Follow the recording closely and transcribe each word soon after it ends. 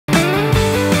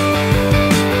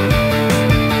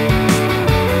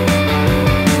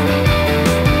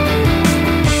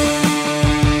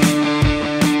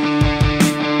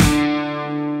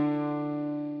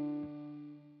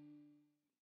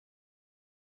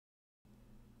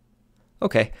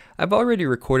Okay, I've already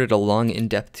recorded a long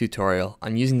in-depth tutorial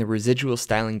on using the Residual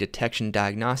Styling Detection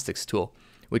Diagnostics tool,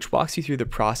 which walks you through the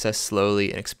process slowly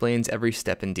and explains every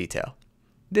step in detail.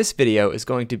 This video is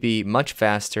going to be much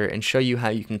faster and show you how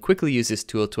you can quickly use this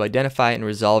tool to identify and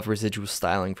resolve residual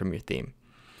styling from your theme.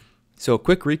 So a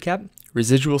quick recap,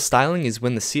 residual styling is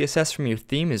when the CSS from your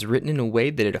theme is written in a way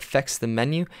that it affects the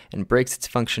menu and breaks its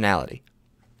functionality.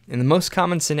 In the most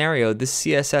common scenario, this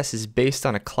CSS is based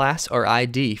on a class or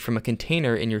ID from a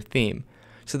container in your theme.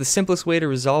 So the simplest way to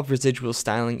resolve residual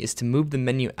styling is to move the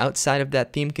menu outside of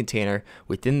that theme container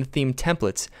within the theme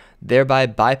templates, thereby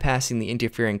bypassing the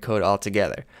interfering code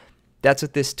altogether. That's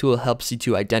what this tool helps you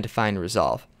to identify and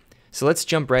resolve. So let's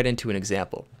jump right into an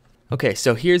example. Okay,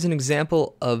 so here's an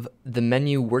example of the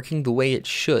menu working the way it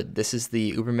should. This is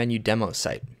the UberMenu demo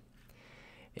site.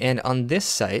 And on this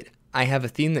site, I have a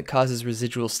theme that causes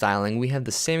residual styling. We have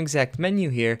the same exact menu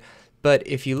here, but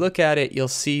if you look at it, you'll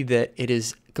see that it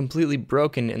is completely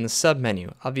broken in the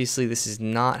submenu. Obviously, this is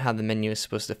not how the menu is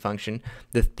supposed to function.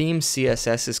 The theme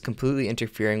CSS is completely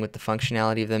interfering with the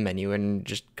functionality of the menu and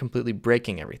just completely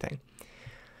breaking everything.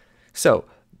 So,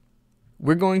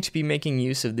 we're going to be making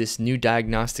use of this new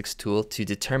diagnostics tool to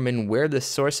determine where the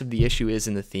source of the issue is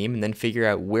in the theme and then figure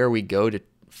out where we go to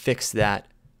fix that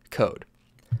code.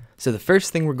 So the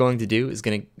first thing we're going to do is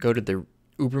going to go to the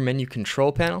UberMenu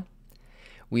control panel.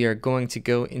 We are going to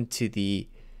go into the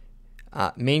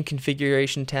main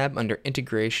configuration tab under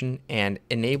integration and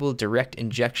enable direct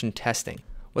injection testing.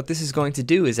 What this is going to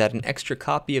do is add an extra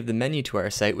copy of the menu to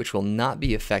our site which will not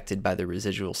be affected by the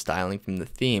residual styling from the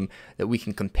theme that we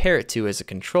can compare it to as a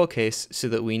control case so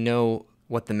that we know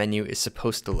what the menu is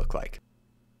supposed to look like.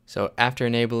 So after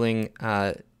enabling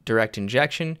direct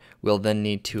injection, we'll then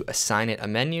need to assign it a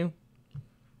menu,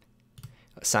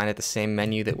 assign it the same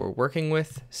menu that we're working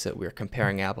with, so we're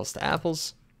comparing apples to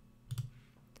apples.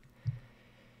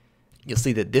 You'll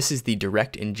see that this is the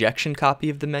direct injection copy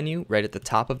of the menu right at the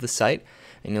top of the site,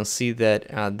 and you'll see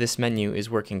that this menu is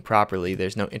working properly.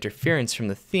 There's no interference from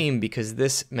the theme because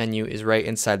this menu is right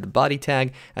inside the body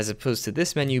tag as opposed to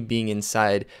this menu being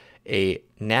inside a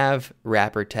nav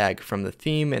wrapper tag from the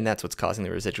theme, and that's what's causing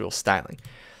the residual styling.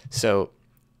 So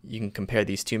you can compare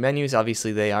these two menus.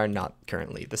 Obviously, they are not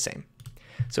currently the same.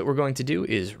 So what we're going to do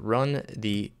is run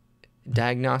the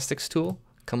diagnostics tool,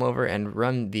 come over and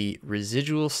run the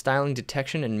residual styling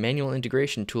detection and manual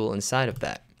integration tool inside of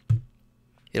that.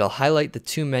 It'll highlight the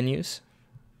two menus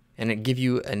and it'll give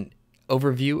you an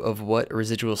overview of what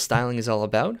residual styling is all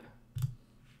about.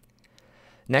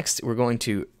 Next, we're going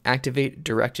to activate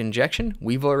direct injection.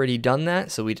 We've already done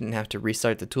that, so we didn't have to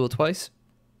restart the tool twice.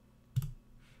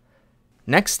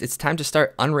 Next, it's time to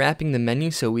start unwrapping the menu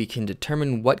so we can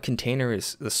determine what container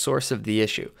is the source of the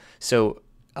issue. So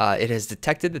it has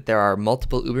detected that there are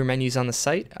multiple UberMenus on the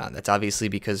site. That's obviously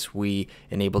because we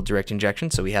enabled direct injection,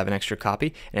 so we have an extra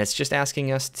copy. And it's just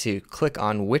asking us to click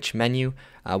on which menu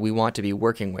we want to be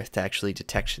working with to actually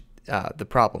detect the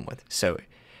problem with. So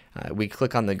we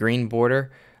click on the green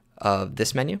border of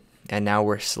this menu, and now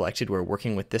we're selected. We're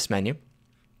working with this menu.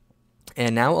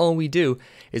 And now all we do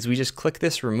is we just click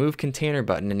this remove container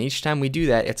button, and each time we do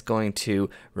that, it's going to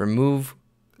remove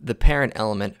the parent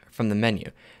element from the menu.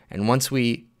 And once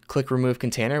we click remove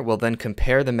container, we'll then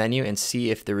compare the menu and see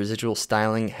if the residual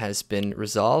styling has been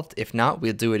resolved. If not,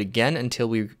 we'll do it again until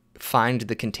we find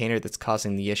the container that's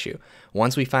causing the issue.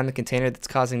 Once we find the container that's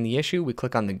causing the issue, we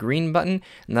click on the green button,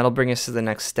 and that'll bring us to the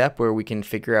next step where we can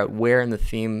figure out where in the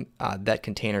theme that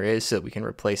container is so that we can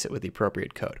replace it with the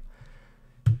appropriate code.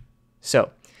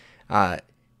 So,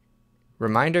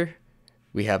 reminder,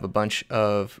 we have a bunch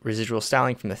of residual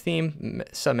styling from the theme.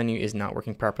 Submenu is not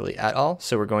working properly at all,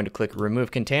 so we're going to click remove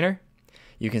container.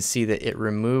 You can see that it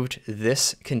removed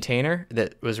this container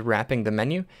that was wrapping the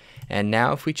menu, and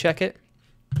now if we check it,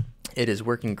 it is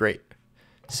working great.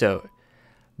 So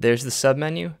there's the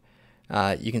submenu.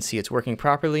 You can see it's working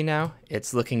properly now.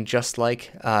 It's looking just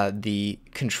like the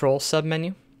control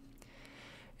submenu.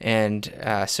 And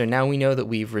so now we know that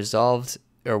we've resolved,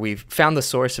 or we've found the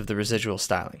source of the residual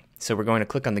styling. So we're going to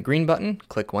click on the green button,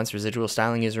 click once residual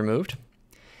styling is removed.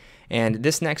 And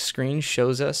this next screen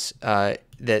shows us that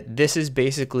this is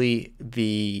basically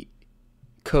the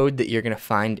code that you're going to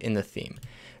find in the theme.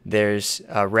 There's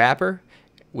a wrapper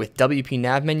with WP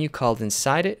nav menu called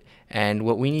inside it. And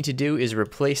what we need to do is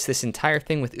replace this entire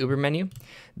thing with UberMenu.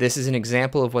 This is an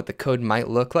example of what the code might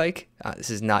look like. This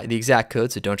is not the exact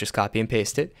code, so don't just copy and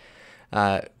paste it.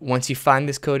 Once you find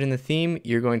this code in the theme,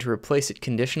 you're going to replace it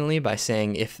conditionally by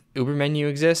saying if UberMenu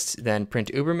exists, then print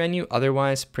UberMenu,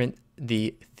 otherwise print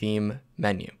the theme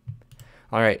menu.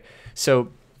 All right, so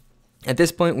At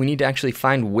this point, we need to actually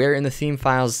find where in the theme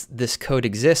files this code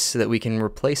exists so that we can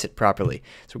replace it properly.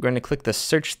 So we're going to click the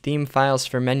Search Theme Files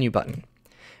for Menu button.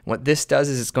 What this does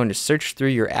is it's going to search through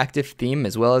your active theme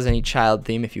as well as any child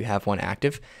theme if you have one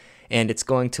active, and it's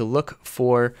going to look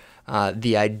for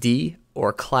the ID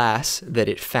or class that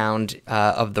it found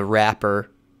of the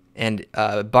wrapper, and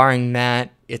barring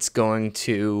that, it's going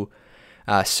to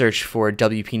search for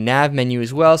WP Nav menu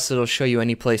as well, so it'll show you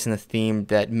any place in the theme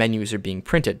that menus are being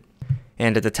printed.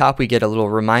 And at the top we get a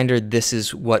little reminder this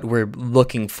is what we're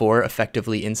looking for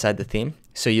effectively inside the theme.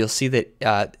 So you'll see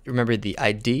that, remember, the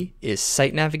ID is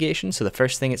site navigation, so the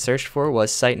first thing it searched for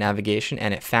was site navigation,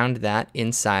 and it found that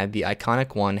inside the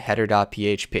iconic one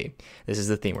header.php. This is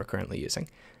the theme we're currently using.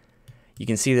 You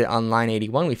can see that on line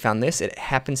 81 we found this. It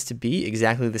happens to be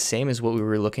exactly the same as what we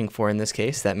were looking for in this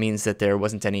case. That means that there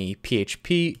wasn't any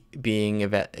PHP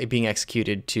being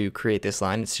executed to create this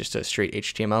line. It's just a straight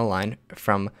HTML line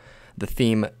from the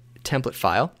theme template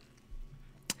file.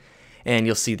 And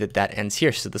you'll see that that ends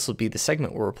here, so this will be the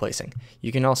segment we're replacing.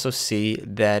 You can also see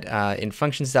that in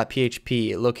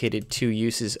functions.php it located 2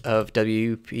 uses of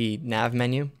WP Nav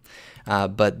menu.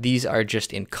 But these are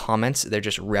just in comments. They're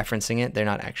just referencing it. They're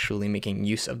not actually making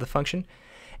use of the function.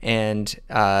 And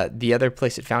the other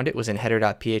place it found it was in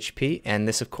header.php, and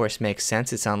this of course makes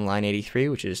sense. It's on line 83,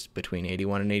 which is between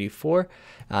 81 and 84.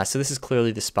 So this is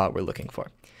clearly the spot we're looking for.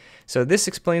 So this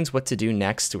explains what to do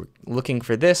next. We're looking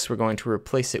for this. We're going to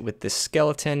replace it with this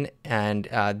skeleton, and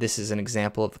this is an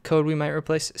example of the code we might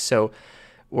replace. So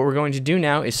what we're going to do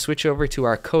now is switch over to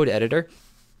our code editor,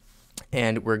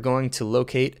 and we're going to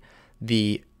locate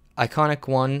the iconic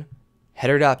one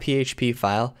header.php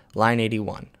file, line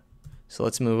 81. So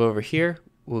let's move over here.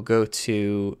 We'll go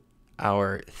to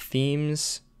our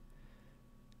themes,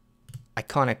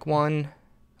 iconic one.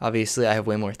 Obviously I have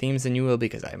way more themes than you will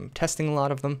because I'm testing a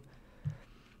lot of them.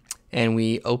 And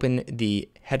we open the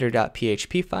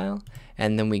header.php file,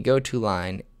 and then we go to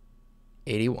line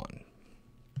 81.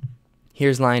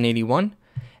 Here's line 81.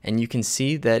 And you can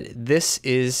see that this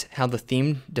is how the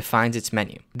theme defines its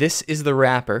menu. This is the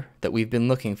wrapper that we've been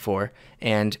looking for,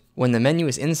 and when the menu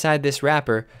is inside this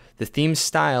wrapper, the theme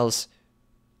styles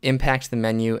impact the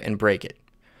menu and break it.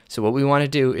 So what we want to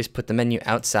do is put the menu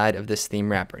outside of this theme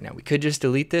wrapper. Now we could just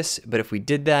delete this, but if we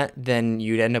did that, then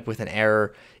you'd end up with an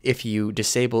error if you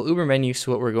disable UberMenu.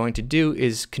 So what we're going to do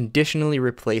is conditionally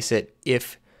replace it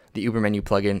if the UberMenu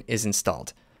plugin is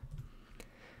installed.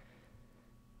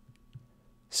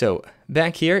 So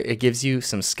back here, it gives you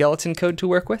some skeleton code to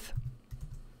work with.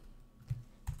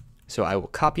 So I will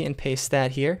copy and paste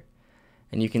that here.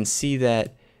 And you can see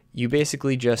that you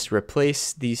basically just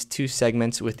replace these 2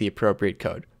 segments with the appropriate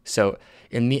code. So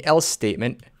in the else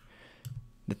statement,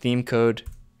 the theme code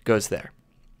goes there.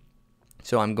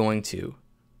 So I'm going to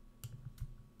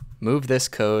move this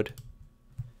code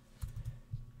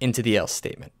into the else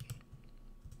statement.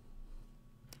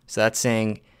 So that's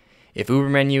saying if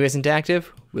UberMenu isn't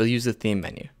active, we'll use the theme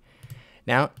menu.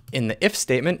 Now, in the if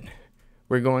statement,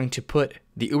 we're going to put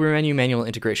the UberMenu manual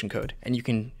integration code, and you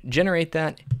can generate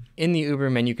that in the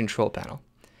UberMenu control panel.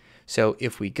 So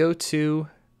if we go to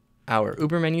our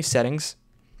UberMenu settings,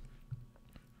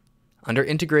 under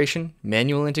integration,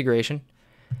 manual integration,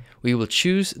 we will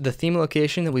choose the theme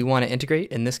location that we want to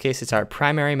integrate. In this case, it's our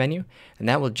primary menu, and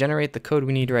that will generate the code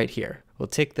we need right here. We'll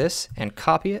take this and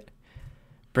copy it,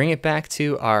 bring it back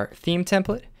to our theme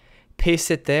template,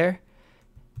 paste it there,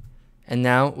 and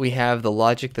now we have the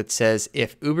logic that says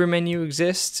if UberMenu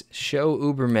exists, show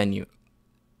UberMenu.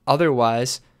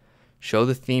 Otherwise, show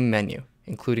the theme menu,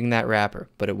 including that wrapper,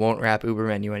 but it won't wrap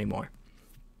UberMenu anymore.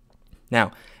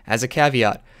 Now, as a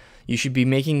caveat, you should be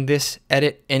making this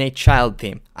edit in a child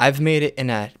theme. I've made it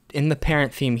in the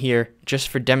parent theme here just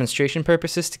for demonstration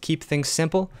purposes to keep things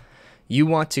simple. You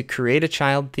want to create a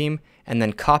child theme and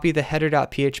then copy the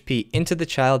header.php into the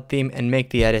child theme and make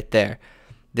the edit there.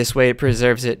 This way it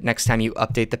preserves it next time you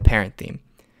update the parent theme.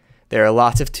 There are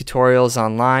lots of tutorials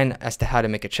online as to how to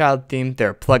make a child theme. There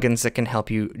are plugins that can help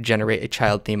you generate a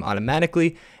child theme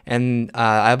automatically. And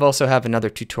I've also have another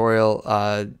tutorial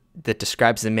that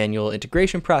describes the manual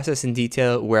integration process in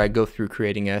detail where I go through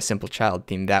creating a simple child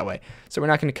theme that way. So we're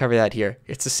not going to cover that here.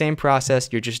 It's the same process.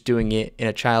 You're just doing it in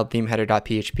a child theme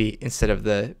header.php instead of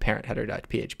the parent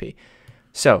header.php.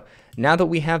 So now that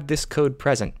we have this code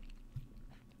present,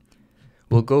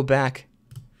 we'll go back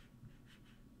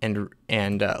and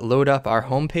load up our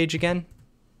home page again.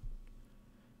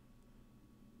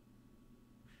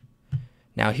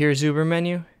 Now here's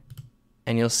UberMenu,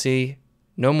 and you'll see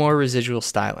no more residual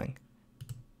styling.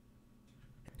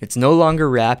 It's no longer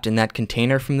wrapped in that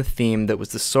container from the theme that was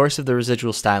the source of the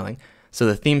residual styling. So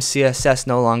the theme CSS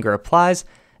no longer applies,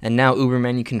 and now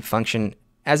UberMenu can function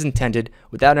as intended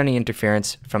without any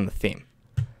interference from the theme.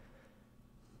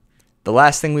 The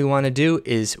last thing we want to do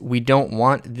is we don't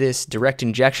want this direct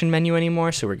injection menu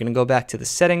anymore, so we're going to go back to the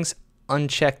settings,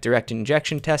 uncheck direct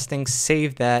injection testing,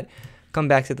 save that, come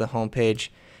back to the home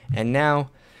page, and now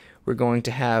we're going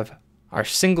to have our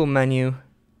single menu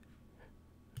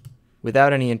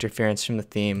without any interference from the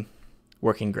theme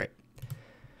working great.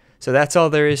 So that's all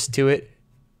there is to it.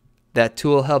 That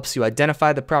tool helps you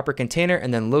identify the proper container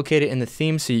and then locate it in the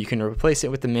theme so you can replace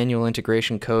it with the manual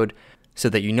integration code so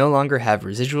that you no longer have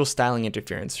residual styling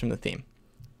interference from the theme.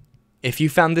 If you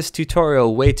found this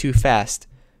tutorial way too fast,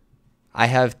 I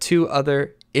have 2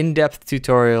 other in-depth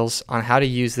tutorials on how to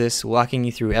use this, walking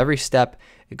you through every step.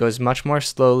 It goes much more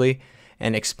slowly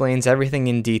and explains everything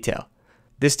in detail.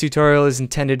 This tutorial is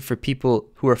intended for people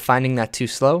who are finding that too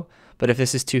slow, but if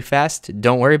this is too fast,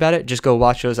 don't worry about it. Just go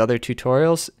watch those other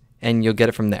tutorials and you'll get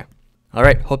it from there. All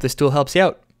right, hope this tool helps you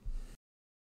out.